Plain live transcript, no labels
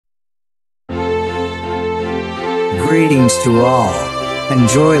Greetings to all.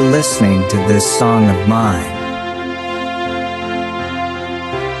 Enjoy listening to this song of mine.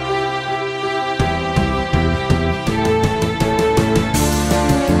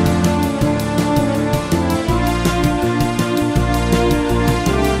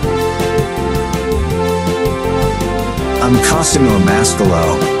 I'm Cosimo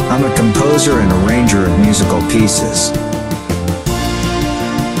Mascolo. I'm a composer and arranger of musical pieces.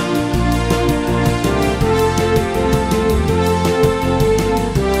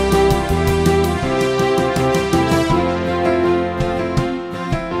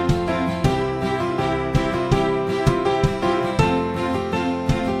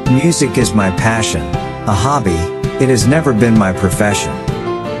 Music is my passion, a hobby. It has never been my profession.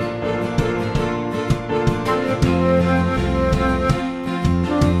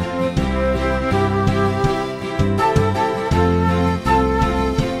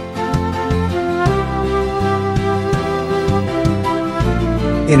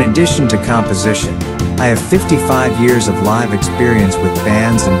 In addition to composition, I have 55 years of live experience with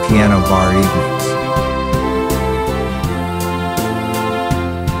bands and piano bar evenings.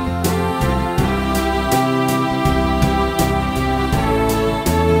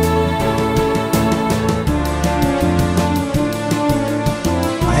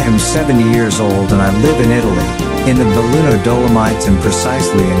 I am 70 years old and I live in Italy, in the Belluno Dolomites and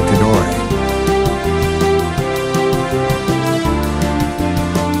precisely in Cadore.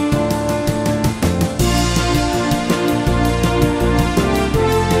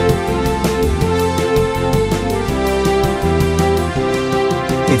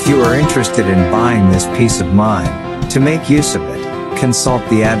 If you are interested in buying this piece of mine, to make use of it, consult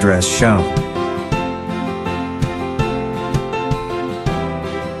the address shown.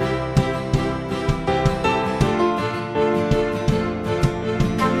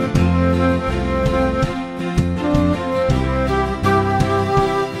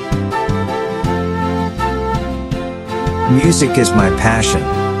 Music is my passion,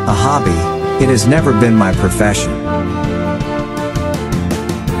 a hobby. It has never been my profession.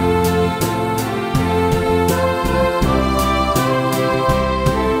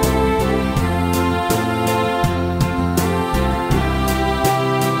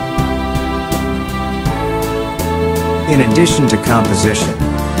 In addition to composition,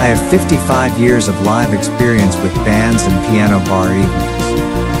 I have 55 years of live experience with bands and piano bar evenings.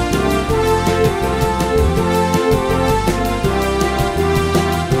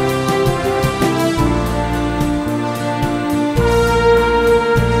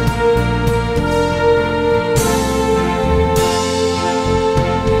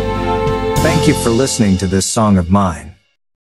 Thank you for listening to this song of mine.